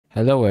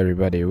Hello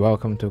everybody,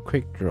 welcome to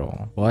Quick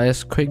Draw. What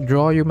is Quick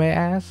Draw, you may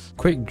ask?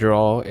 Quick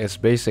Draw is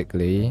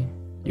basically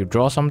you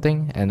draw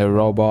something and the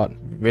robot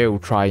will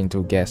trying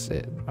to guess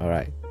it.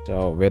 Alright,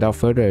 so without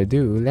further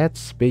ado,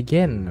 let's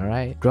begin.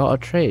 Alright, draw a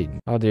train.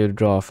 How do you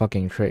draw a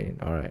fucking train?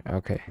 Alright,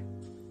 okay.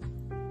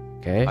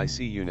 I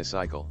see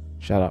unicycle.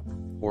 Shut up.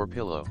 Or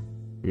pillow.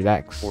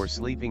 Relax. Or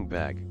sleeping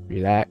bag.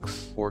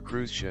 Relax. Or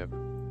cruise ship.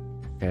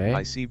 Okay.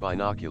 I see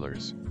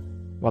binoculars.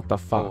 What the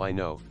fuck? Oh, I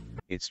know.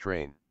 It's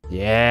train.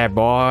 Yeah,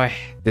 boy.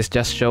 This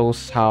just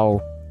shows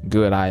how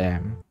good I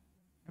am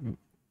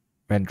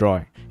when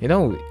drawing. You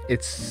know,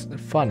 it's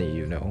funny,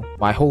 you know.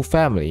 My whole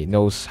family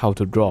knows how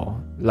to draw.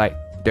 Like,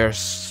 they're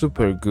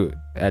super good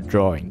at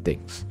drawing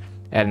things.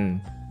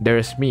 And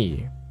there's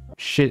me,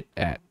 shit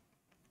at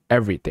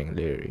everything,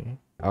 literally.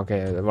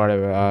 Okay,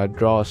 whatever.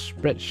 Draw a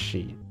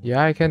spreadsheet.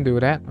 Yeah, I can do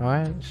that.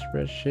 Alright,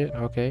 spreadsheet.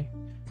 Okay.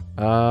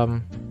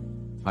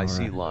 I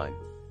see line.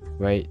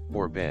 Wait.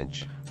 Or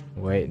bench.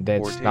 Wait,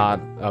 that's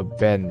not a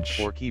bench.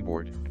 Or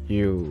keyboard.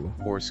 You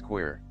or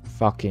square.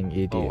 Fucking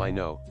idiot. Oh, I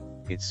know.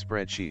 It's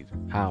spreadsheet.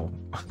 How?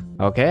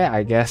 Okay,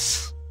 I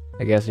guess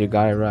you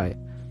got it right.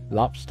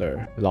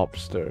 Lobster.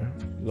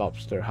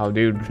 How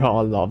do you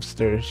draw a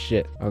lobster?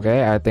 Shit.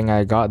 Okay, I think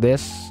I got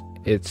this.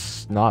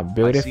 It's not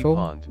beautiful.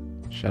 I see pond.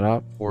 Shut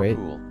up. Or wait.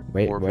 pool.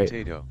 Wait. Or wait.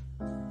 potato.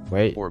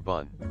 Wait. Or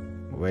bun.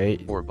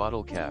 Wait. Or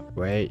bottle cap.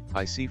 Wait.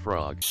 I see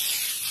frog.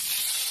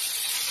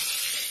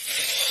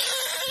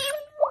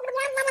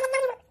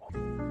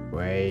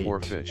 Wait. Or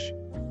fish.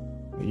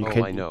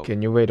 I know.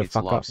 Can you wait a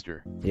fuck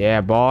lobster. up?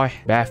 Yeah, boy.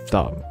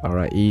 Bathtub.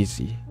 Alright,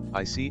 easy.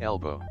 I see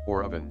elbow.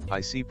 Or oven.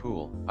 I see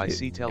pool. I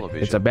see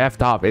television. It's a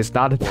bathtub. It's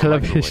not a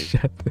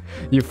television.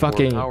 You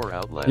fucking. Or power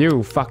outlet.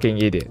 You fucking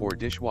idiot. Or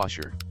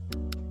dishwasher.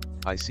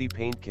 I see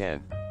paint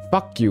can.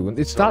 Fuck you.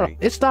 It's Sorry,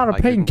 not a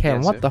paint can.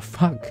 guess What it. the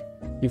fuck?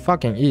 You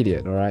fucking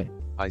idiot, alright?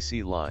 I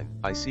see line.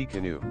 I see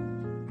canoe.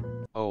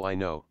 Oh, I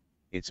know.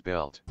 It's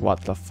belt.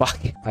 What the fuck?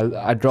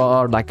 I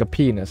draw like a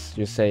penis.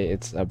 You say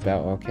it's a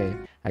belt. Okay.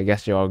 I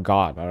guess you're a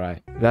god,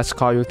 alright? Let's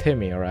call you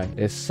Timmy, alright?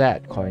 It's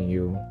sad calling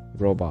you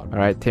robot.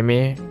 Alright,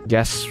 Timmy,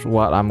 guess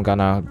what I'm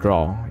gonna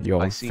draw?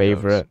 Your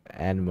favorite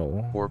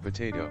animal. Or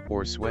potato.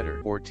 Or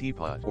sweater. Or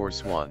teapot. Or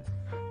swan.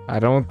 I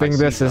don't think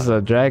this is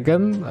a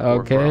dragon.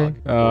 Okay.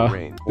 Frog, or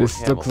rain, or this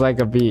camel, looks like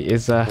a bee.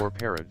 It's a. Or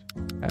parrot.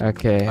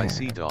 Okay. I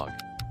see dog.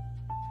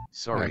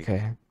 Sorry.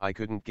 Okay. I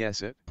couldn't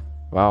guess it.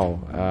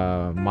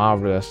 Wow.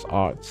 Marvelous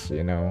arts.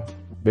 You know.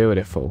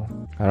 Beautiful.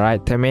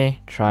 Alright, Timmy,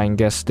 try and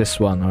guess this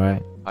one.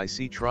 Alright. I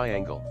see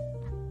triangle.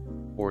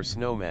 Or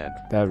snowman.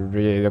 That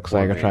really looks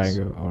Or like a vase.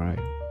 triangle. Alright.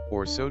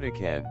 Or soda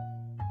can.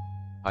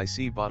 I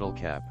see bottle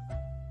cap.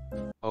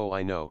 Oh,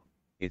 I know.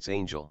 It's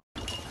angel.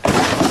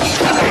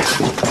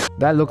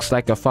 That looks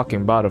like a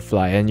fucking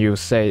butterfly, and you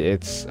say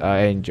it's an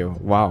angel.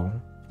 Wow.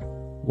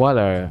 What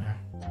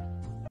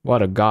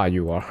a god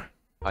you are.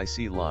 I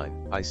see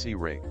line. I see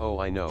ray. Oh,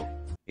 I know.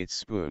 It's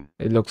spoon.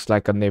 It looks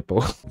like a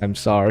nipple. I'm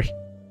sorry.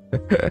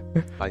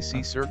 I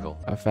see circle.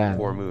 A fan.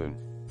 Or moon.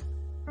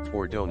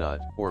 Or donut.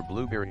 Or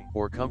blueberry.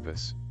 Or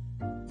compass.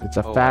 It's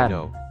a Oh, fan. I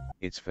know.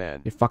 It's fan.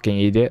 You fucking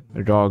idiot.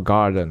 Draw a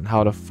garden.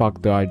 How the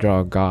fuck do I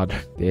draw a garden?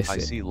 This I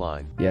is. see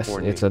line. Yes,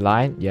 or it's knee. a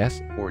line.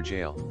 Yes. Or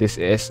jail. This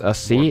is a Or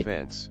seat.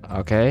 fence.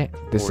 Okay.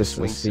 This Or is a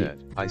swing seat. set.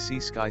 I see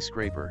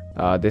skyscraper.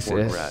 This Or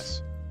is.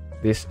 grass.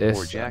 This is.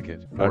 Or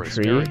jacket. a Or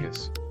tree.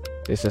 asparagus.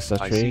 This is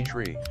a I see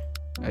tree. tree.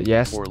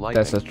 Yes. Or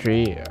That's a lightning.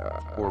 tree.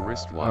 Or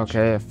wristwatch.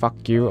 Okay.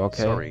 Fuck you.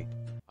 Okay. Sorry.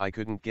 I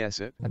couldn't guess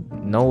it.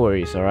 No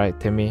worries. Alright,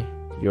 Timmy.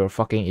 You're a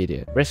fucking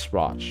idiot.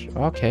 Wristwatch.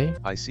 Okay.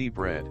 I see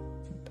bread.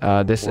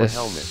 This Or is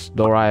helmet.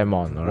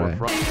 Doraemon. Or Alright.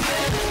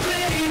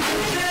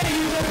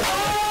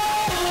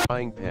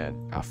 frying pan.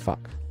 Ah,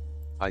 fuck.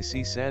 I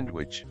see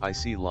sandwich. I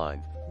see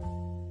line.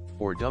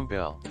 Or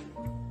dumbbell.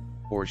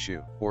 Or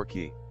shoe. Or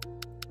key.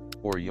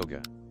 Or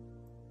yoga.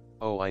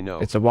 Oh, I know.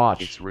 It's a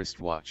watch. It's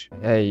wristwatch.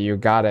 Hey, you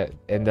got it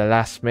in the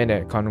last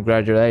minute.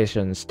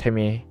 Congratulations,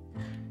 Timmy.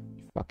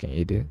 You fucking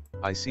idiot.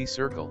 I see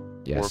circle.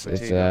 Yes, or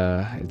it's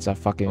potato. a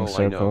fucking Oh, I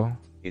circle. know.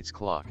 It's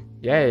clock.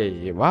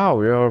 Yay! Wow,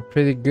 you're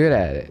pretty good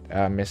at it,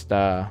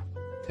 Mr.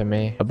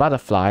 Timmy. A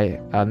butterfly,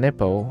 a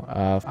nipple,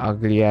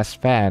 ugly ass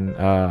fan.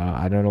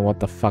 I don't know what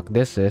the fuck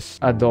this is.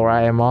 A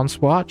Doraemon's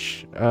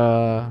watch.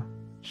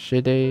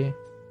 Shitty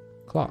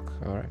clock.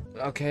 All right.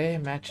 Okay,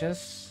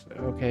 matches.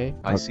 Okay.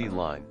 I see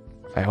line.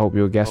 I hope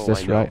you guessed Oh,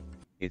 this I know. right.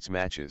 It's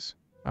matches.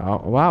 Oh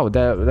wow,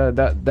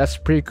 that's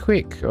pretty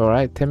quick. All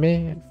right,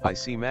 Timmy. I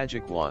see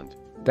magic wand.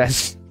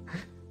 That's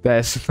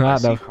I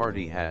not see a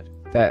party hat.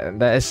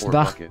 that is Or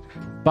not. bucket.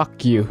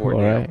 Fuck you. Or All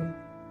nail. right.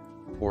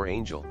 Or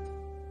angel.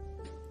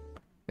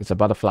 It's a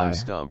butterfly. I'm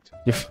stumped.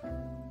 You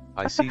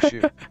I see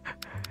shoe.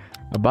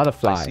 a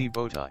butterfly. I see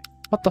bow tie.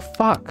 What the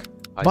fuck?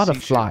 I see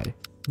Butterfly.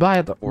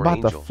 Or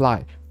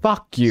Butterfly.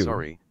 Fuck you.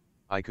 Sorry.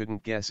 I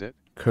couldn't guess it.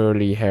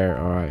 Curly hair.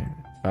 All right.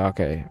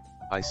 Okay.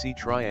 I see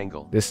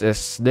triangle. This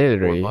is Or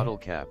literally bottle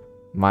cap.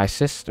 my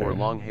sister. Or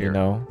long You hair.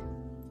 know,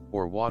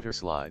 Or water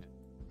slide.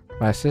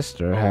 my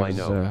sister Oh, I has.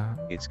 know.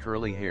 It's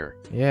curly hair.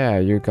 Yeah,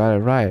 you got it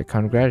right.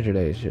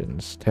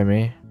 Congratulations,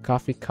 Timmy.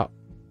 Coffee cup.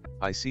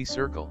 I see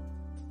circle.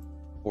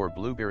 Or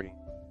blueberry.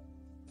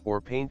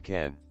 Or paint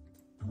can.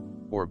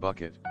 Or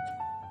bucket.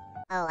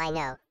 Oh, I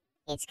know.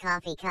 It's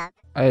coffee cup.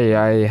 Hey,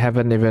 I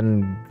haven't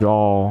even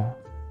draw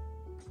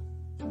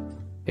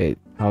it.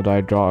 How do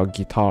I draw a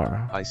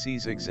guitar? I see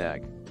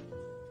zigzag.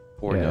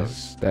 Or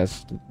nose.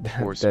 Yes,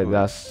 Or that spoon.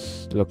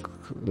 does look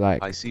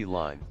like I see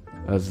line.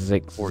 a Or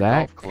zigzag.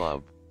 golf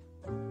club.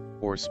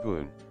 Or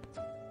spoon.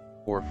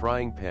 Or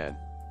frying pan.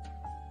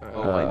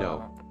 Oh, I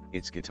know.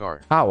 It's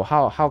guitar.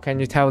 How can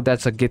you tell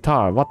that's a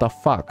guitar? What the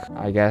fuck?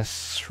 I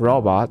guess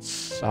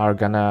robots are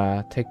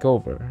gonna take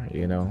over,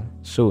 you know,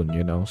 soon,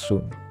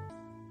 soon.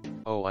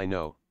 Oh, I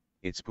know.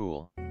 It's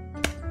pool.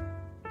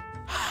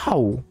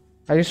 How?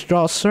 I just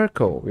draw a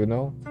circle,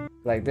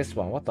 like this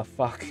one. What the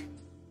fuck?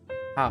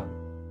 How?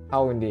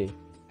 How in the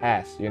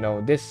ass?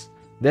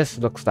 This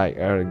looks like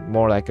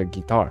more like a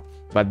guitar,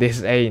 but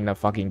this ain't a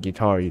fucking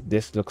guitar.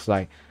 This looks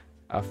like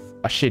a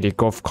shitty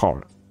golf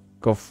cart,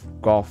 golf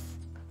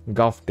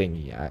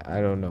thingy. I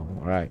don't know.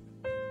 All right,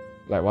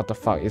 like what the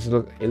fuck?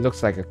 It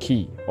looks like a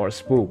key or a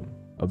spoon,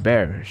 a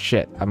bear.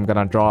 Shit, I'm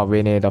gonna draw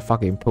Winnie the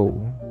fucking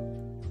Pooh.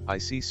 I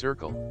see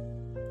circle.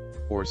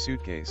 Or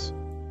suitcase.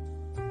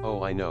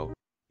 Oh, I know.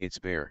 It's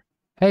bear.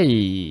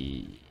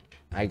 Hey,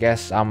 I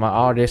guess I'm an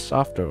artist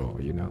after all,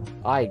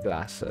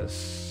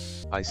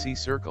 Eyeglasses. I see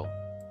circle.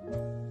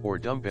 Or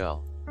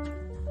dumbbell.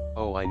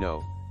 Oh, I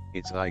know.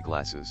 It's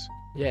eyeglasses.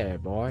 Yeah,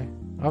 boy.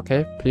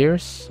 Okay,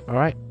 Pierce. All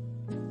right.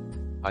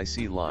 I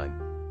see line.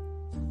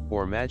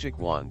 Or magic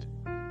wand.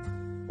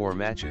 Or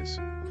matches.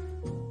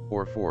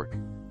 Or fork.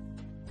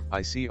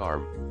 I see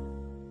arm.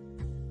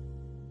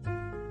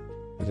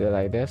 Is it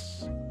like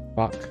this?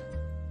 Fuck.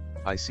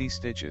 I see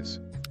stitches.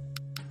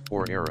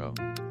 Or arrow.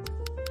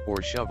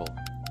 Or shovel.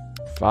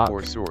 Fuck.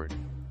 Or sword.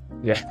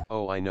 Yeah.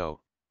 Oh, I know.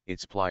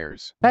 It's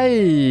pliers.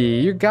 Hey,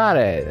 you got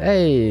it.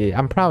 Hey,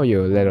 I'm proud of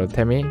you, little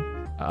Timmy.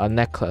 A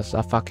necklace,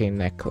 a fucking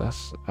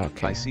necklace.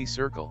 Okay. I see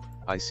circle.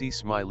 I see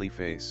smiley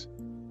face.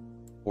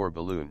 Or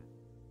balloon.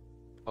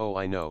 Oh,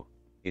 I know.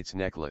 It's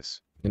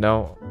necklace.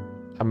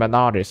 I'm an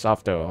artist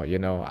after all,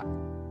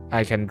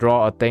 I can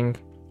draw a thing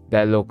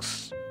that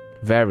looks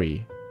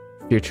very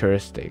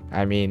futuristic.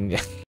 I mean,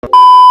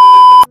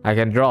 I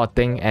can draw a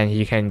thing and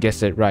he can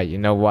guess it right. You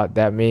know what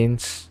that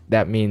means?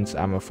 That means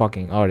I'm a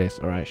fucking artist.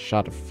 Alright,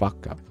 shut the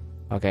fuck up.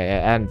 Okay,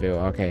 anvil.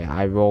 Okay,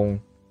 I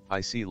won't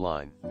I see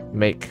line.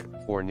 make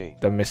Or knee.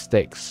 the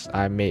mistakes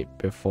I made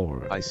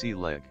before. I see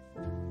leg.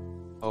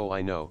 Oh,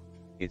 I know.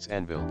 It's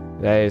anvil.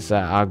 That is the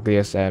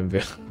ugliest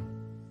anvil.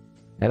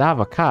 An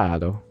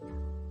avocado.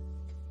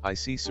 I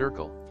see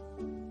circle.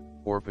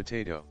 Or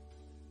potato.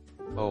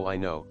 Oh, I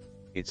know.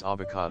 It's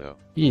avocado.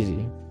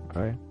 Easy.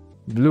 Alright.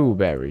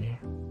 Blueberry.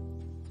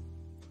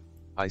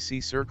 I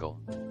see circle.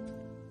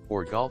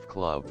 Or golf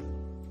club.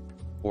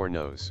 Or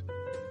nose.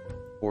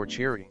 Or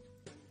cherry.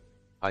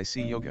 I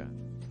see yoga.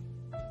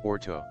 Or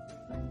toe.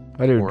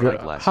 How do you Or draw?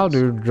 eyeglasses. How do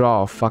you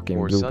draw a fucking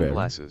Or blueberry?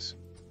 sunglasses.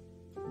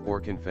 Or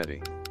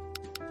confetti.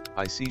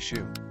 I see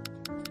shoe.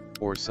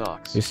 Or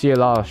socks. You see a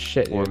lot of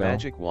shit, Or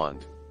magic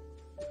wand.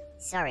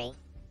 Sorry,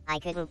 I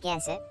couldn't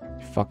guess it.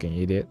 You fucking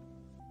idiot.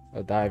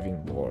 A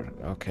diving board.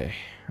 Okay.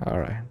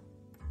 Alright.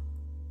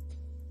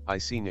 I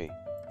see knee.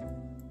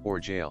 Or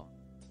jail.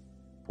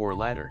 Or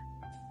ladder.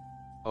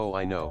 Oh,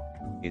 I know.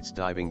 It's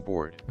diving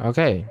board.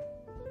 Okay.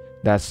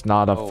 That's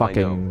not a Oh, I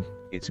fucking know.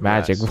 It's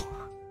magic. grass.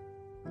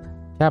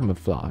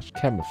 Camouflage.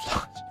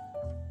 Camouflage.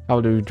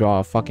 How do you draw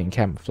a fucking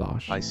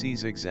camouflage? I see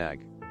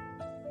zigzag.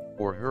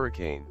 Or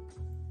hurricane.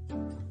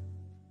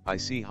 I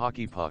see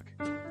hockey puck.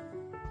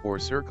 Or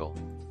circle.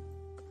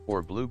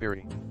 Or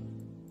blueberry.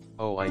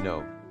 Oh, I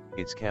know.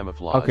 It's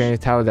camouflage. How can you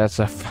tell that's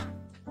a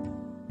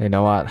You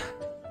know what?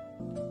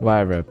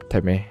 Whatever,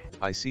 Timmy.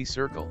 I see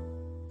circle.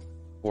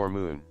 Or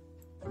moon.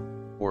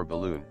 Or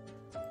balloon.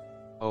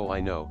 Oh, I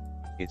know.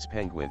 It's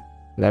penguin.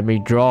 Let me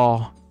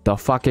draw the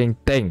fucking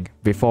thing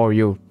before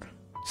you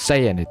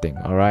say anything,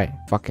 alright?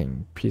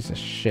 Fucking piece of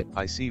shit.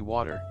 I see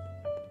water.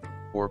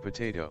 Or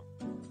potato.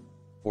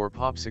 Or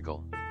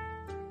popsicle.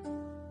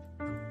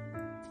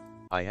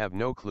 I have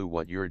no clue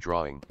what you're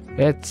drawing.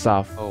 It's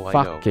a Oh, I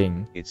know.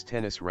 fucking... It's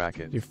tennis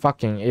racket. You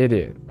fucking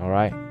idiot,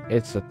 alright?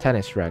 It's a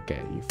tennis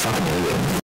racket, you fucking idiot.